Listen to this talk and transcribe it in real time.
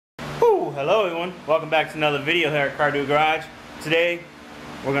Woo! Hello everyone, welcome back to another video here at Car Do Garage. Today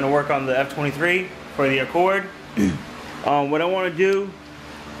we're going to work on the F23 for the Accord. What I want to do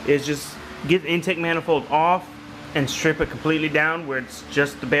is just get the intake manifold off and strip it completely down where it's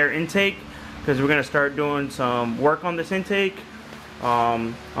just the bare intake, because we're going to start doing some work on this intake.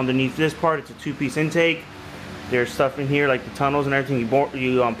 Underneath this part, it's a two-piece intake. There's stuff in here like the tunnels and everything.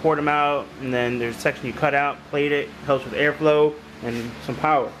 You port them out, and then there's a section you cut out, plate it, helps with airflow and some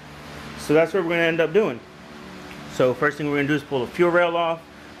power. So that's what we're going to end up doing. So first thing we're going to do is pull the fuel rail off,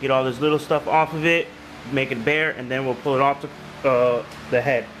 get all this little stuff off of it, make it bare, and then we'll pull it off the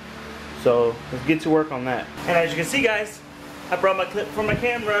head. So let's get to work on that. And as you can see, guys, I brought my clip for my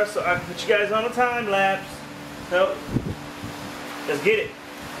camera so I can put you guys on a time lapse. So let's get it.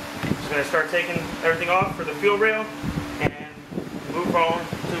 Just going to start taking everything off for the fuel rail and move on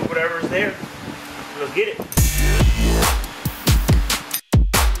to whatever's there. So let's get it.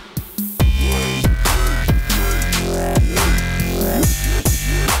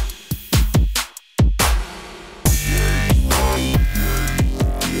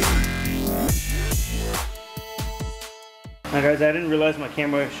 Now guys, I didn't realize my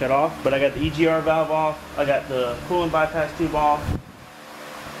camera shut off, but I got the EGR valve off, I got the coolant bypass tube off,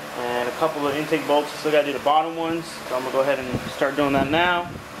 and a couple of intake bolts. Still gotta do the bottom ones, so I'm gonna go ahead and start doing that now.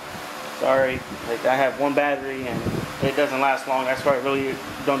 Sorry, like I have one battery and it doesn't last long. That's why I really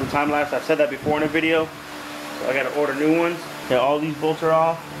don't do time lapse. I've said that before in a video, so I gotta order new ones. Yeah, all these bolts are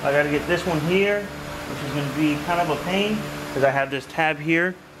off. I gotta get this one here, which is gonna be kind of a pain, because I have this tab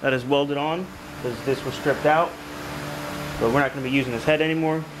here that is welded on, because this was stripped out. But we're not going to be using this head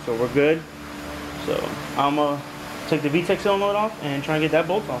anymore, so we're good. So I'm going to take the VTEC solenoid off and try and get that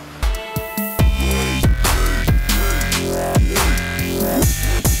bolt off.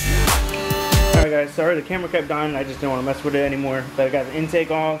 Alright guys, sorry the camera kept dying. I just didn't want to mess with it anymore. But I got the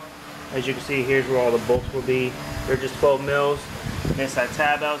intake off. As you can see, here's where all the bolts will be. They're just 12 mils. That's that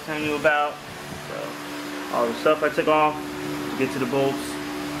tab I was telling you about. So all the stuff I took off to get to the bolts.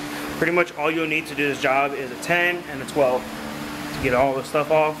 Pretty much all you'll need to do this job is a 10 and a 12 to get all the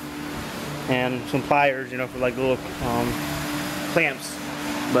stuff off, and some pliers, you know, for like little clamps.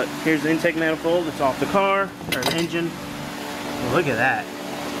 But here's the intake manifold. It's off the car, or the engine. Well, look at that.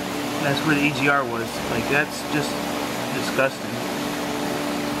 That's where the EGR was. Like, that's just disgusting.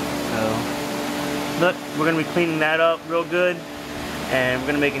 So, look, we're going to be cleaning that up real good, and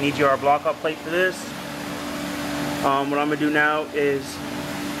we're going to make an EGR block-up plate for this. What I'm going to do now is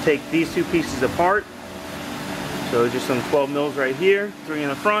take these two pieces apart. So just some 12 mils right here, 3 in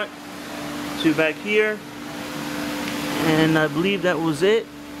the front, 2 back here, and I believe that was it.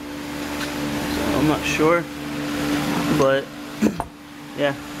 So I'm not sure, but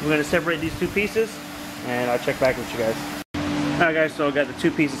yeah, we're gonna separate these two pieces and I'll check back with you guys. Alright guys, so I got the two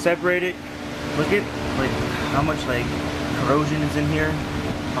pieces separated. Look at like how much like corrosion is in here.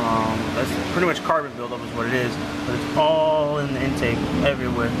 That's pretty much carbon buildup is what it is, but it's all in the intake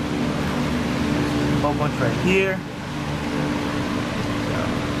everywhere. There's a whole bunch right here.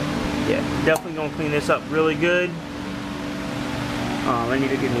 So, yeah, definitely gonna clean this up really good. I need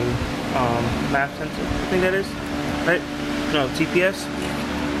to get a new map sensor. I think that is right. No, TPS.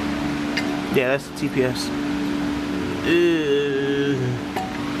 Yeah, that's the TPS.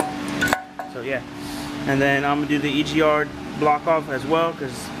 So yeah, and then I'm gonna do the EGR block off as well,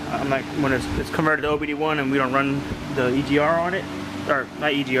 because I'm like, when it's converted to OBD1 and we don't run the EGR on it, or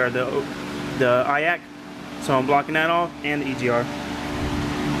not EGR, the IAC, so I'm blocking that off, and the EGR.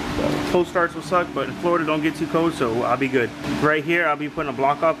 So cold starts will suck, but in Florida don't get too cold, so I'll be good. Right here I'll be putting a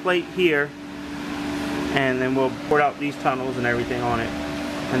block off plate here, and then we'll port out these tunnels and everything on it.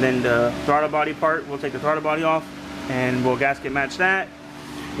 And then the throttle body part, we'll take the throttle body off and we'll gasket match that.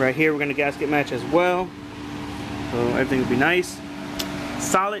 Right here we're going to gasket match as well. So everything will be nice,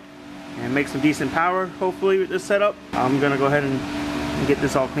 solid, and make some decent power, hopefully, with this setup. I'm gonna go ahead and get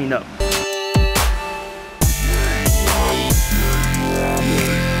this all cleaned up.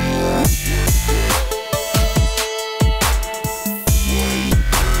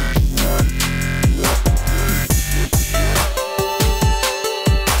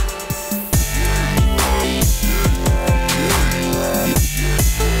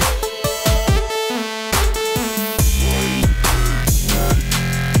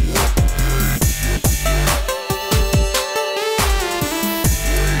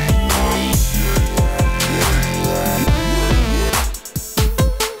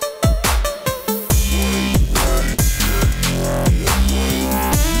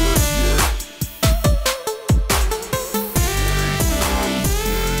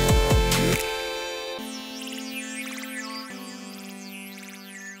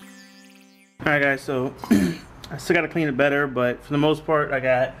 Alright guys, so I still gotta clean it better, but for the most part I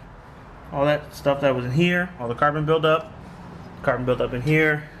got all that stuff that was in here, all the carbon buildup in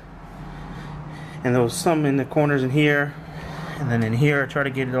here, and there was some in the corners in here, and then in here I tried to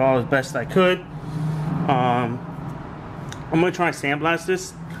get it all as best I could. I'm gonna try and sandblast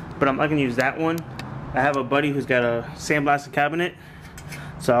this, but I'm not gonna use that one. I have a buddy who's got a sandblasting cabinet,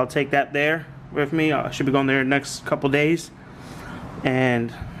 so I'll take that there with me. I should be going there next couple days,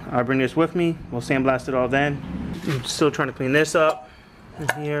 and I'll bring this with me. We'll sandblast it all then. I'm still trying to clean this up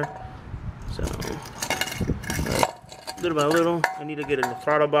in here. So, little by little, I need to get in the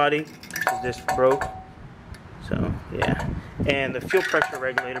throttle body because this broke. So, yeah. And the fuel pressure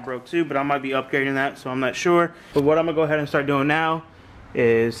regulator broke too, but I might be upgrading that, so I'm not sure. But what I'm gonna go ahead and start doing now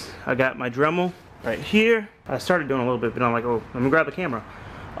is I got my Dremel right here. I started doing a little bit, but I'm like, oh, let me grab the camera.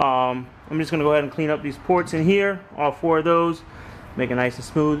 I'm just gonna go ahead and clean up these ports in here, all 4 of those. Make it nice and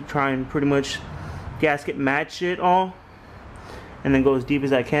smooth, try and pretty much gasket match it all, and then go as deep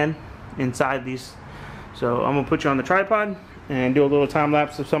as I can inside these. So I'm gonna put you on the tripod and do a little time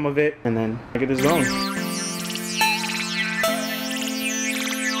lapse of some of it, and then get this going.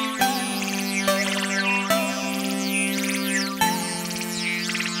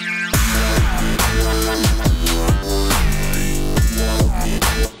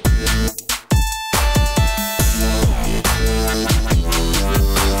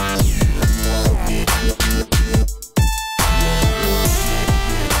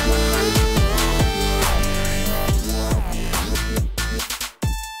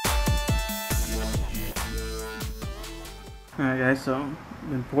 Alright guys, so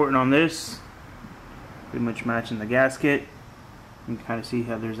important on this, pretty much matching the gasket. You can kind of see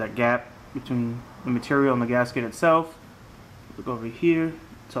how there's that gap between the material and the gasket itself. Look over here,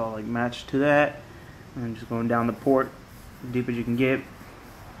 it's all like matched to that, and just going down the port as deep as you can get.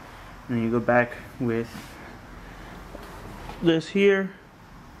 And then you go back with this here,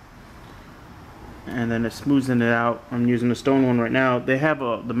 and then it smoothing it out. I'm using the stone one right now. They have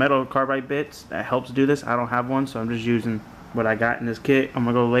the metal carbide bits that helps do this. I don't have one, so I'm just using what I got in this kit. I'm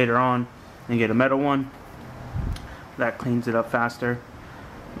gonna go later on and get a metal one that cleans it up faster.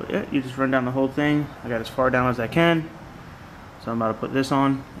 But yeah, you just run down the whole thing. I got as far down as I can, so I'm about to put this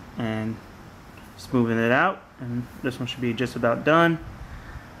on and smoothing it out, and this one should be just about done.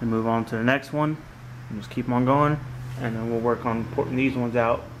 And move on to the next one and just keep on going, and then we'll work on putting these ones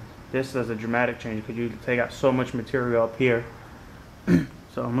out. This is a dramatic change because you take out so much material up here.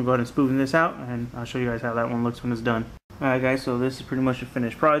 So I'm gonna go ahead and smooth this out, and I'll show you guys how that one looks when it's done. Alright guys, so this is pretty much a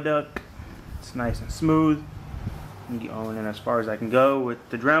finished product. It's nice and smooth. I'm going in as far as I can go with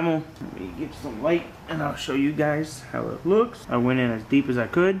the Dremel. Let me get some light and I'll show you guys how it looks. I went in as deep as I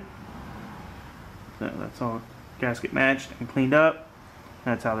could. So that's all gasket matched and cleaned up.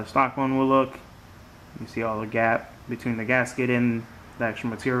 That's how the stock one will look. You see all the gap between the gasket and the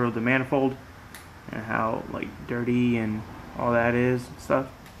actual material, the manifold, and how like dirty and all that is and stuff.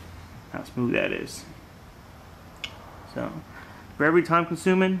 How smooth that is. So, very time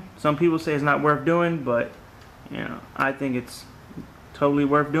consuming. Some people say it's not worth doing, but you know, I think it's totally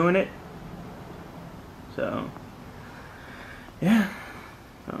worth doing it. So, yeah.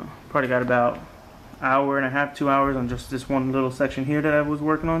 So, probably got about an hour and a half, 2 hours on just this one little section here that I was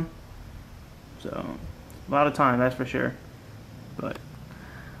working on. So, a lot of time, that's for sure. But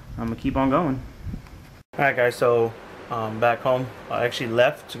I'm gonna keep on going. Alright guys, so back home. I actually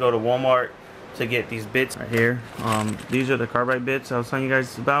left to go to Walmart to get these bits right here. These are the carbide bits I was telling you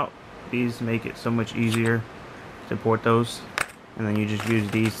guys about. These make it so much easier to port those, and then you just use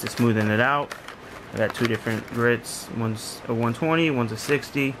these to smoothen it out. I got 2 different grits. One's a 120, one's a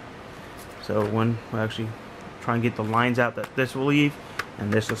 60. So one will actually try and get the lines out that this will leave, and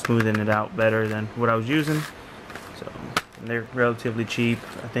this will smoothen it out better than what I was using. So they're relatively cheap.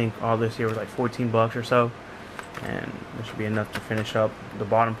 I think all this here was like 14 bucks or so, and this should be enough to finish up the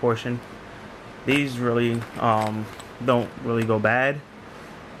bottom portion. These really don't really go bad.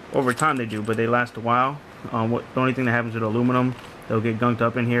 Over time they do, but they last a while. The only thing that happens with aluminum, they'll get gunked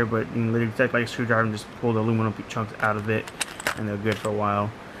up in here, but you can literally take like a screwdriver and just pull the aluminum chunks out of it, and they're good for a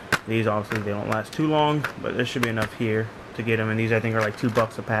while. These obviously they don't last too long, but there should be enough here to get them, and these I think are like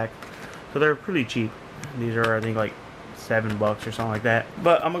 $2 a pack, so they're pretty cheap. These are I think like $7 or something like that.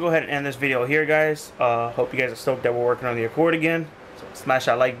 But I'm gonna go ahead and end this video here, guys. Hope you guys are stoked that we're working on the Accord again. So smash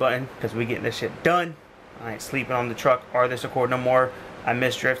that like button because we're getting this shit done. I ain't sleeping on the truck or this Accord no more. I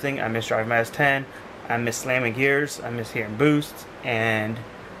miss drifting. I miss driving my S10. I miss slamming gears. I miss hearing boosts, and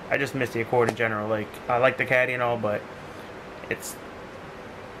I just miss the Accord in general. Like, I like the Caddy and all, but it's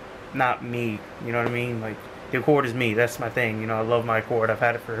not me. You know what I mean? Like, the Accord is me. That's my thing. You know, I love my Accord. I've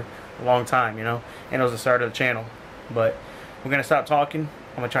had it for a long time, you know, and it was the start of the channel. But we're gonna stop talking.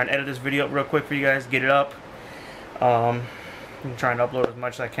 I'm gonna try and edit this video up real quick for you guys, get it up. I'm trying to upload as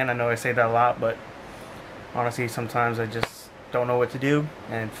much as I can. I know I say that a lot, but honestly, sometimes I just don't know what to do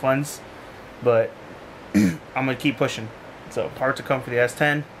and funds. But I'm gonna keep pushing. So parts to come for the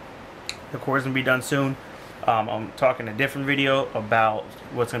S10. The Accord's gonna be done soon. I'm talking a different video about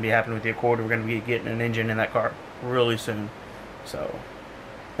what's gonna be happening with the Accord. We're gonna be getting an engine in that car really soon. So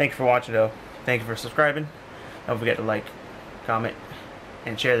thank you for watching, though. Thank you for subscribing. Don't forget to like, comment,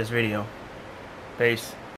 and share this video. Peace.